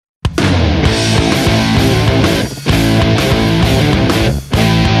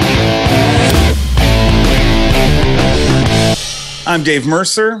I'm Dave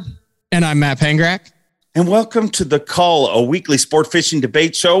Mercer. And I'm Matt Pangrak. And welcome to The Call, a weekly sport fishing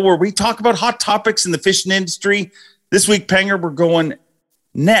debate show where we talk about hot topics in the fishing industry. This week, Panger, we're going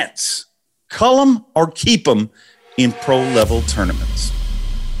nets. Cull them or keep them in pro-level tournaments.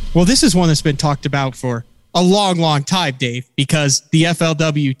 Well, this is one that's been talked about for a long time, Dave, because the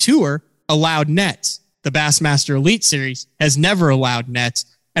FLW Tour allowed nets. The Bassmaster Elite Series has never allowed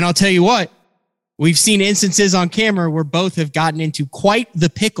nets. And I'll tell you what, we've seen instances on camera where both have gotten into quite the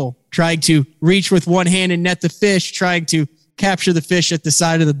pickle, trying to reach with one hand and net the fish, trying to capture the fish at the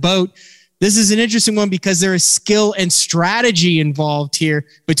side of the boat. This is an interesting one because there is skill and strategy involved here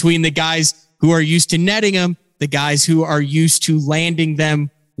between the guys who are used to netting them, the guys who are used to landing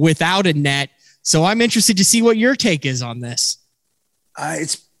them without a net. So I'm interested to see what your take is on this.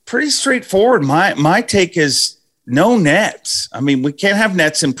 It's pretty straightforward. My take is no nets. I mean, we can't have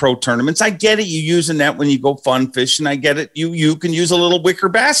nets in pro tournaments. I get it. You use a net when you go fun fishing. I get it. You can use a little wicker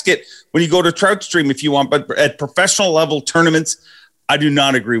basket when you go to trout stream if you want. But at professional level tournaments, I do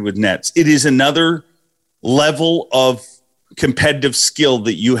not agree with nets. It is another level of competitive skill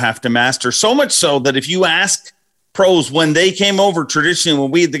that you have to master. So much so that if you ask pros when they came over traditionally,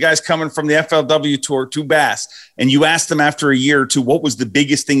 when we had the guys coming from the FLW Tour to Bass, and you asked them after a year or two, what was the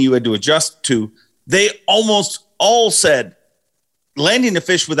biggest thing you had to adjust to? They almost all said landing a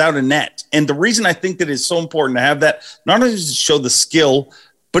fish without a net. And the reason I think that it's so important to have that, not only does it show the skill,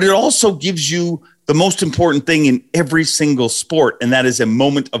 but it also gives you the most important thing in every single sport, and that is a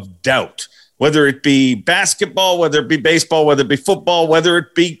moment of doubt. Whether it be basketball, whether it be baseball, whether it be football, whether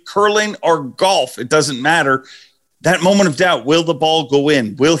it be curling or golf, it doesn't matter. That moment of doubt, will the ball go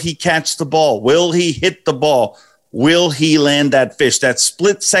in? Will he catch the ball? Will he hit the ball? Will he land that fish? That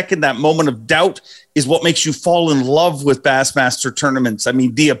split second, that moment of doubt is what makes you fall in love with Bassmaster tournaments. I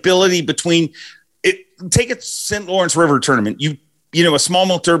mean, the ability between it, take it St. Lawrence River tournament, you know, a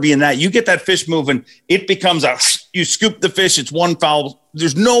smallmouth derby and that, you get that fish moving, it becomes you scoop the fish, it's one foul.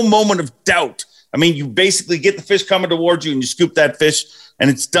 There's no moment of doubt. I mean, you basically get the fish coming towards you and you scoop that fish and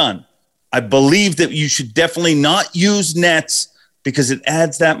it's done. I believe that you should definitely not use nets because it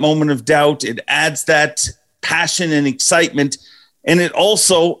adds that moment of doubt. It adds that passion and excitement. And it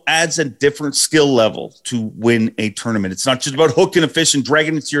also adds a different skill level to win a tournament. It's not just about hooking a fish and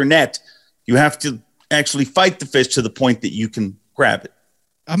dragging it to your net. You have to actually fight the fish to the point that you can grab it.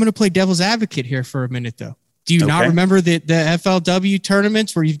 I'm going to play devil's advocate here for a minute, though. Do you not remember the FLW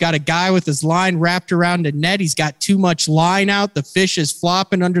tournaments where you've got a guy with his line wrapped around a net? He's got too much line out. The fish is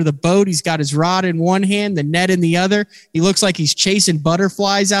flopping under the boat. He's got his rod in one hand, the net in the other. He looks like he's chasing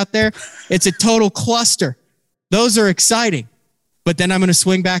butterflies out there. It's a total cluster. Those are exciting. But then I'm going to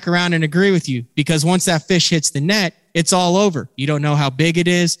swing back around and agree with you because once that fish hits the net, it's all over. You don't know how big it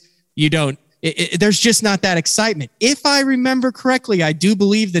is. There's just not that excitement. If I remember correctly, I do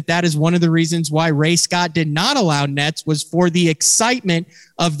believe that is one of the reasons why Ray Scott did not allow nets was for the excitement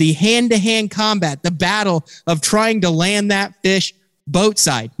of the hand-to-hand combat, the battle of trying to land that fish boat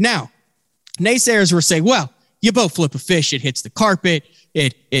side. Now, naysayers were saying, well, you boat flip a fish, it hits the carpet,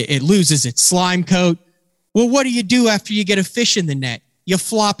 it loses its slime coat. Well, what do you do after you get a fish in the net? You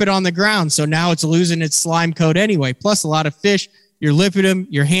flop it on the ground, so now it's losing its slime coat anyway. Plus, a lot of fish, you're lipping them,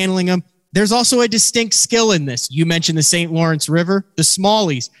 you're handling them. There's also a distinct skill in this. You mentioned the St. Lawrence River, the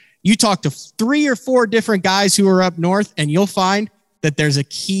smallies. You talk to 3 or 4 different guys who are up north, and you'll find that there's a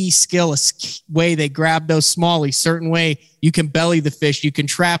key skill, a way they grab those smallies, certain way you can belly the fish, you can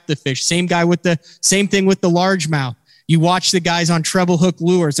trap the fish. Same thing with the largemouth. You watch the guys on treble hook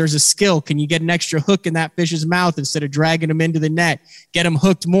lures. There's a skill. Can you get an extra hook in that fish's mouth instead of dragging them into the net? Get them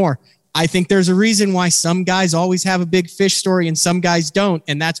hooked more. I think there's a reason why some guys always have a big fish story and some guys don't,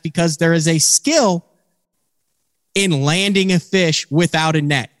 and that's because there is a skill in landing a fish without a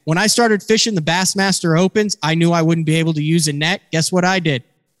net. When I started fishing the Bassmaster Opens, I knew I wouldn't be able to use a net. Guess what I did?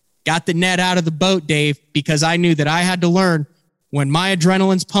 Got the net out of the boat, Dave, because I knew that I had to learn when my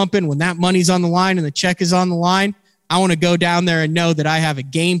adrenaline's pumping, when that money's on the line and the check is on the line, I want to go down there and know that I have a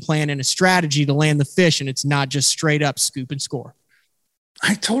game plan and a strategy to land the fish, and it's not just straight up scoop and score.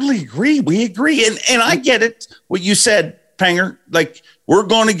 I totally agree. We agree. And I get it, what you said, Panger. Like, we're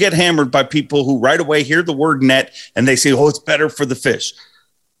going to get hammered by people who right away hear the word net and they say, oh, it's better for the fish.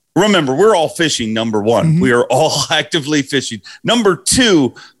 Remember, we're all fishing, number one. Mm-hmm. We are all actively fishing. Number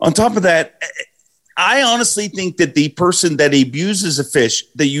two, on top of that, I honestly think that the person that abuses a fish,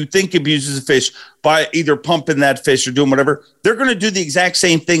 that you think abuses a fish by either pumping that fish or doing whatever, they're going to do the exact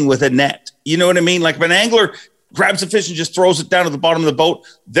same thing with a net. You know what I mean? Like if an angler grabs a fish and just throws it down to the bottom of the boat,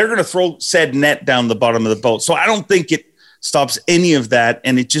 they're going to throw said net down the bottom of the boat. So I don't think it stops any of that.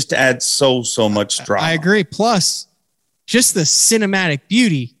 And it just adds so much drama. I agree. Plus, just the cinematic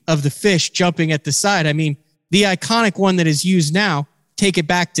beauty of the fish jumping at the side. I mean, the iconic one that is used now, take it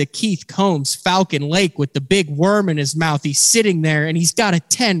back to Keith Combs' Falcon Lake with the big worm in his mouth. He's sitting there and he's got a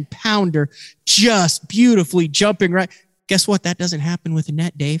 10-pounder just beautifully jumping right. Guess what? That doesn't happen with a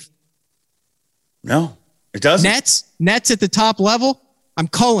net, Dave. No, it doesn't. Nets at the top level, I'm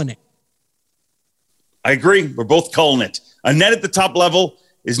calling it. I agree. We're both calling it. A net at the top level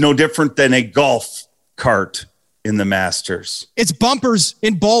is no different than a golf cart in the Masters. It's bumpers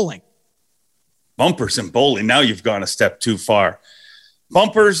in bowling. Bumpers in bowling. Now you've gone a step too far.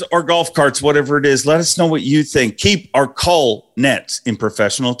 Bumpers or golf carts, whatever it is, let us know what you think. Keep our call nets in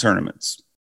professional tournaments.